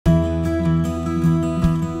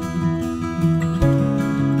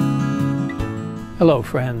Hello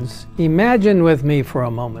friends, imagine with me for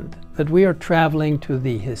a moment that we are traveling to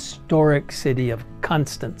the historic city of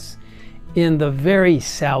Constance in the very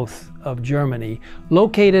south of Germany,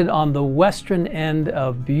 located on the western end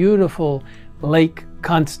of beautiful Lake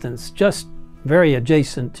Constance, just very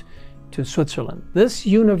adjacent to Switzerland. This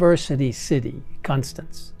university city,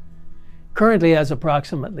 Constance, currently has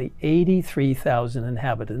approximately 83,000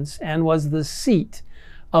 inhabitants and was the seat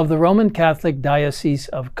of the Roman Catholic Diocese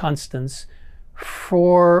of Constance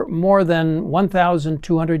for more than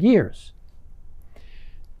 1,200 years.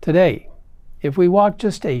 Today, if we walk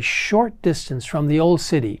just a short distance from the old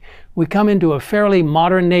city, we come into a fairly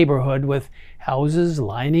modern neighborhood with houses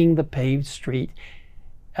lining the paved street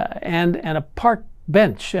and a park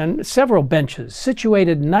bench and several benches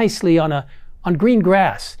situated nicely on green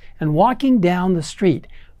grass. And walking down the street,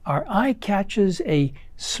 our eye catches a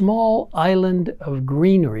small island of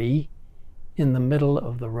greenery in the middle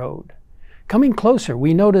of the road. Coming closer,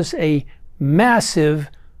 we notice a massive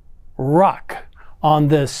rock on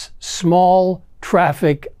this small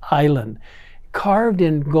traffic island. Carved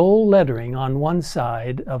in gold lettering on one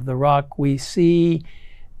side of the rock, we see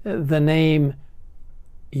the name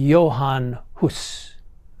Johann Huss,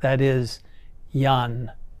 that is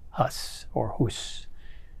Jan Hus or Hus.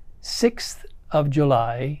 6th of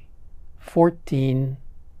July,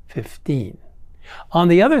 1415. On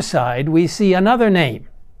the other side, we see another name,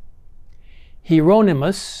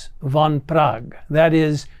 Hieronymus von Prague, that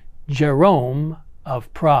is Jerome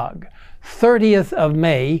of Prague, 30th of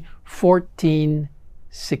May,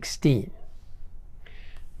 1416.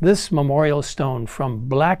 This memorial stone from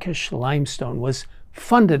blackish limestone was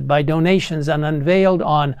funded by donations and unveiled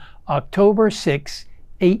on October 6,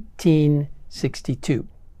 1862.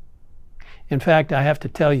 In fact, I have to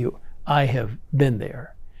tell you, I have been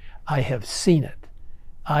there. I have seen it.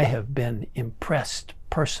 I have been impressed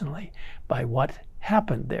personally by what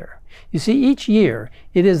happened there. You see, each year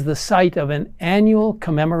it is the site of an annual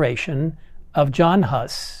commemoration of Jan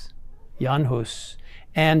Hus,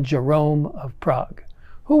 and Jerome of Prague.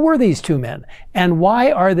 Who were these two men, and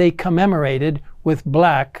why are they commemorated with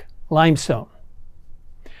black limestone?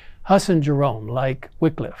 Huss and Jerome, like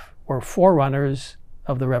Wycliffe, were forerunners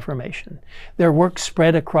of the Reformation. Their work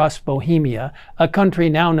spread across Bohemia, a country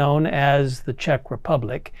now known as the Czech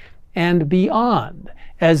Republic, and beyond,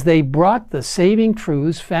 as they brought the saving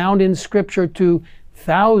truths found in Scripture to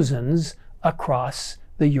thousands across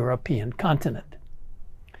the European continent.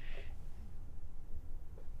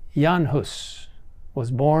 Jan Hus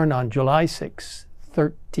was born on July 6,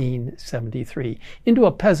 1373, into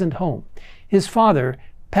a peasant home. His father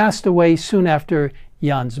passed away soon after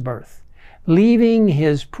Jan's birth, leaving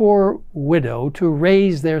his poor widow to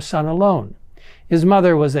raise their son alone. His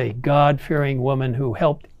mother was a God-fearing woman who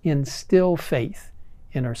helped instill faith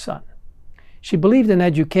in her son. She believed in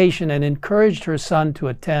education and encouraged her son to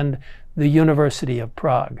attend the University of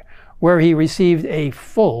Prague, where he received a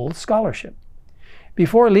full scholarship.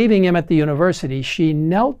 Before leaving him at the university, she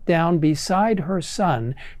knelt down beside her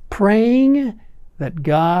son, praying that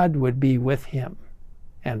God would be with him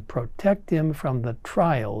and protect him from the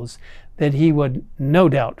trials that he would no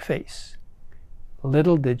doubt face.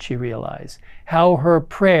 Little did she realize how her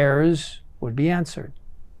prayers would be answered.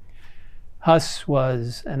 Huss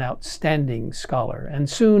was an outstanding scholar and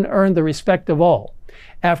soon earned the respect of all.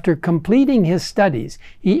 After completing his studies,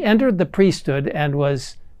 he entered the priesthood and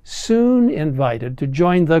was soon invited to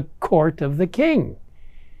join the court of the king.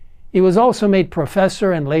 He was also made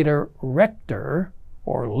professor and later rector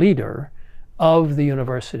or leader of the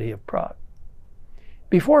University of Prague.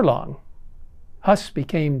 Before long, Huss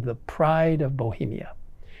became the pride of Bohemia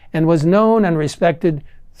and was known and respected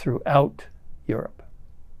throughout Europe.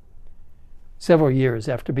 Several years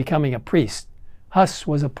after becoming a priest, Huss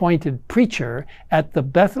was appointed preacher at the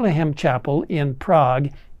Bethlehem Chapel in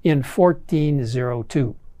Prague in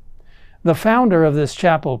 1402. The founder of this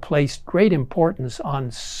chapel placed great importance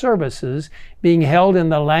on services being held in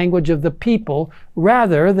the language of the people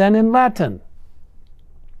rather than in Latin.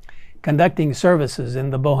 Conducting services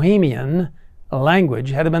in the Bohemian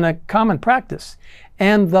language had been a common practice,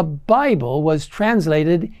 and the Bible was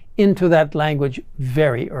translated into that language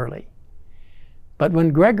very early. But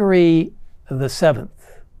when Gregory VII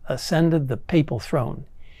ascended the papal throne,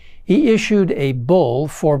 he issued a bull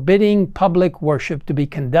forbidding public worship to be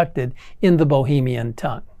conducted in the Bohemian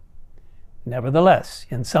tongue. Nevertheless,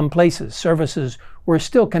 in some places, services were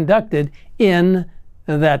still conducted in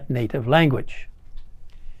that native language.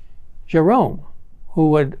 Jerome,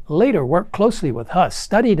 who would later work closely with Huss,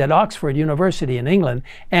 studied at Oxford University in England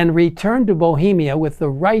and returned to Bohemia with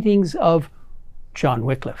the writings of John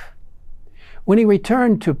Wycliffe. When he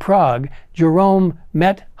returned to Prague, Jerome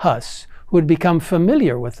met Huss, who had become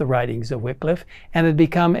familiar with the writings of Wycliffe and had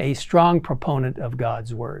become a strong proponent of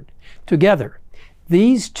God's Word. Together,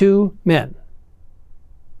 these two men,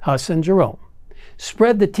 Huss and Jerome,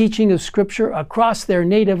 spread the teaching of Scripture across their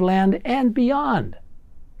native land and beyond.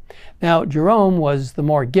 Now, Jerome was the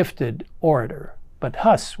more gifted orator, but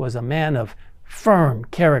Huss was a man of firm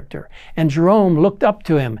character, and Jerome looked up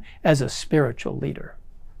to him as a spiritual leader.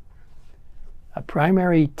 A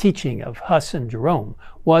primary teaching of Huss and Jerome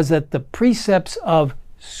was that the precepts of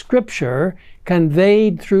Scripture,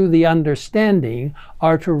 conveyed through the understanding,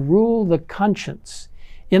 are to rule the conscience.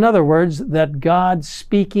 In other words, that God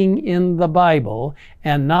speaking in the Bible,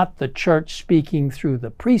 and not the church speaking through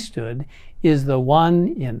the priesthood, is the one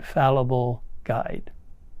infallible guide.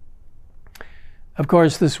 Of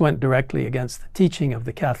course, this went directly against the teaching of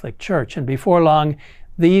the Catholic Church, and before long,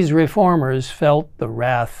 these reformers felt the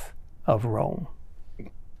wrath of Rome.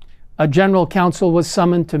 A general council was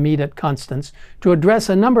summoned to meet at Constance to address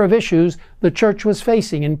a number of issues the Church was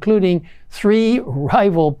facing, including 3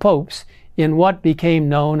 rival popes in what became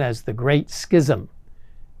known as the Great Schism,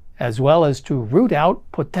 as well as to root out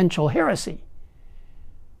potential heresy.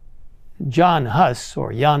 Jan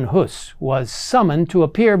Hus was summoned to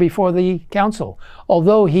appear before the council.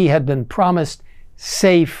 Although he had been promised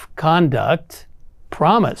safe conduct,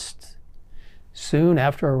 soon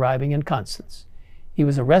after arriving in Constance, he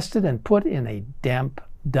was arrested and put in a damp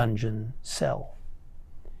dungeon cell.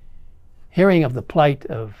 Hearing of the plight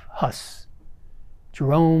of Huss,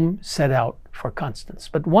 Jerome set out for Constance.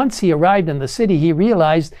 But once he arrived in the city, he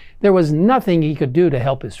realized there was nothing he could do to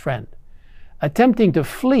help his friend. Attempting to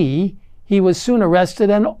flee, he was soon arrested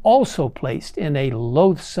and also placed in a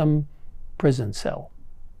loathsome prison cell.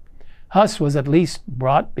 Huss was at least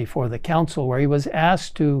brought before the council, where he was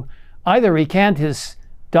asked to either recant his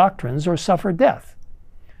doctrines or suffer death.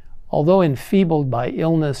 Although enfeebled by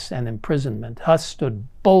illness and imprisonment, Huss stood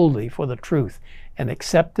boldly for the truth and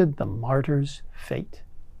accepted the martyr's fate.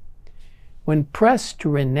 When pressed to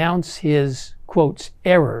renounce his, quotes,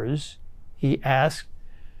 errors, he asked,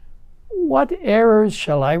 "What errors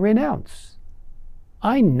shall I renounce?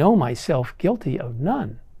 I know myself guilty of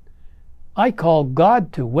none. I call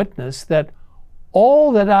God to witness that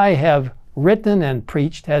all that I have written and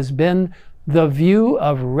preached has been the view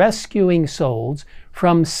of rescuing souls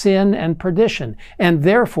from sin and perdition, and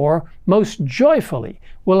therefore most joyfully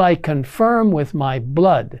will I confirm with my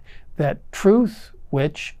blood that truth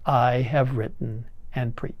which I have written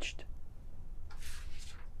and preached."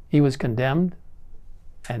 He was condemned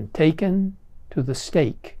and taken to the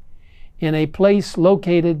stake in a place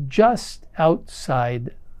located just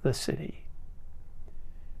outside the city.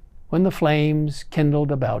 When the flames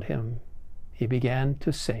kindled about him, he began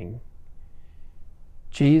to sing,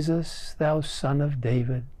 "Jesus, thou Son of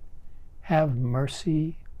David, have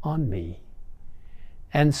mercy on me,"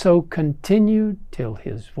 and so continued till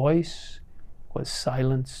his voice was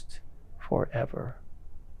silenced forever.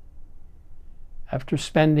 After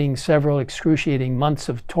spending several excruciating months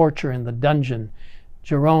of torture in the dungeon,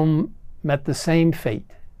 Jerome met the same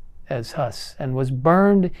fate as Huss and was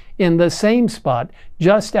burned in the same spot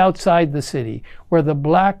just outside the city, where the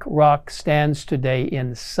Black Rock stands today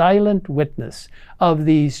in silent witness of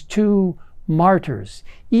these two martyrs,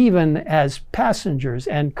 even as passengers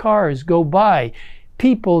and cars go by,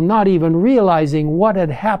 people not even realizing what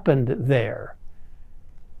had happened there.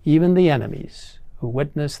 Even the enemies who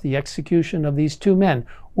witnessed the execution of these two men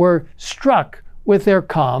were struck with their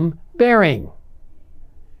calm bearing.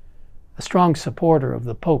 A strong supporter of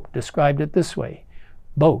the Pope described it this way: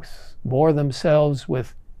 "Both bore themselves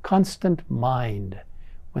with constant mind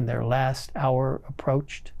when their last hour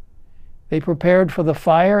approached. They prepared for the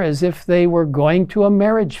fire as if they were going to a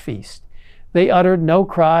marriage feast. They uttered no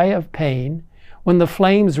cry of pain. When the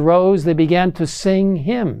flames rose, they began to sing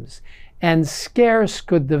hymns, and scarce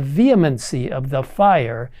could the vehemency of the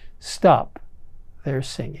fire stop their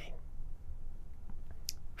singing."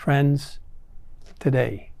 Friends,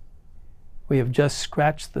 today we have just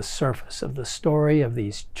scratched the surface of the story of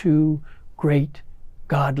these two great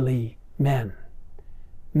godly men.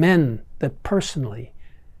 Men that personally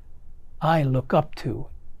I look up to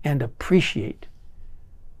and appreciate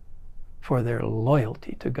for their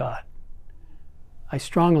loyalty to God. I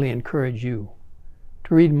strongly encourage you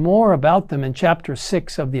to read more about them in chapter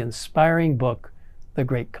 6 of the inspiring book, The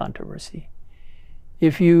Great Controversy.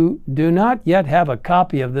 If you do not yet have a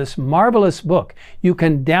copy of this marvelous book, you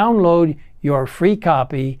can download your free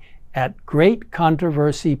copy at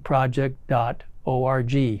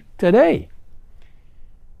greatcontroversyproject.org today.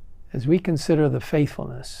 As we consider the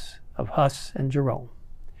faithfulness of Huss and Jerome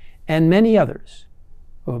and many others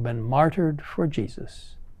who have been martyred for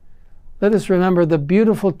Jesus. Let us remember the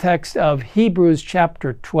beautiful text of Hebrews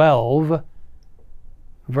chapter 12,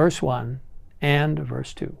 verse 1 and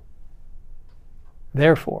verse 2.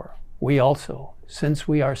 Therefore, we also, since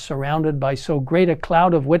we are surrounded by so great a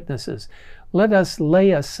cloud of witnesses, let us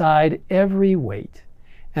lay aside every weight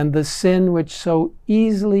and the sin which so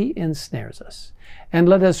easily ensnares us, and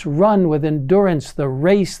let us run with endurance the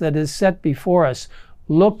race that is set before us,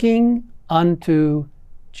 looking unto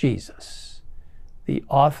Jesus, the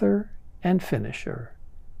author and finisher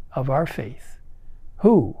of our faith,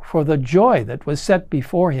 who, for the joy that was set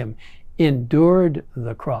before him, endured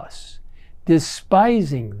the cross,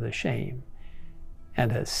 despising the shame,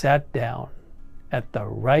 and has sat down at the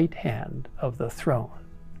right hand of the throne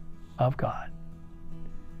of God.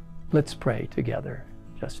 Let's pray together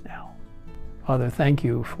just now. Father, thank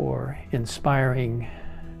you for inspiring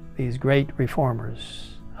these great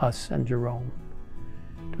reformers, Huss and Jerome,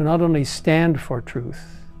 to not only stand for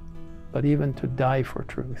truth, but even to die for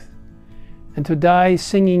truth, and to die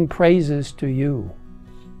singing praises to you.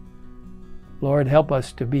 Lord, help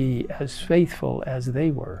us to be as faithful as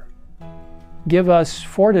they were. Give us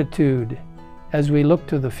fortitude as we look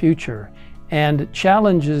to the future and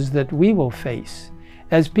challenges that we will face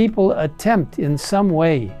as people attempt in some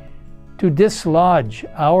way to dislodge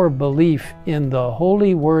our belief in the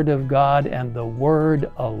holy Word of God and the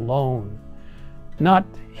Word alone, not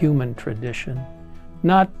human tradition,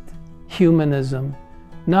 not humanism,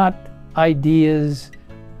 not ideas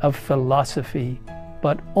of philosophy,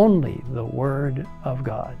 but only the Word of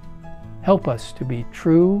God. Help us to be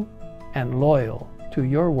true and loyal to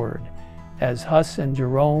your Word, as Huss and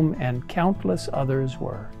Jerome and countless others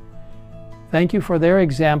were. Thank you for their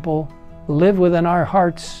example. Live within our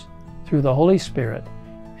hearts through the Holy Spirit,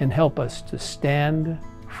 and help us to stand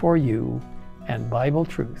for you and Bible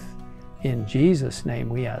truth. In Jesus' name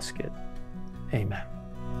we ask it. Amen.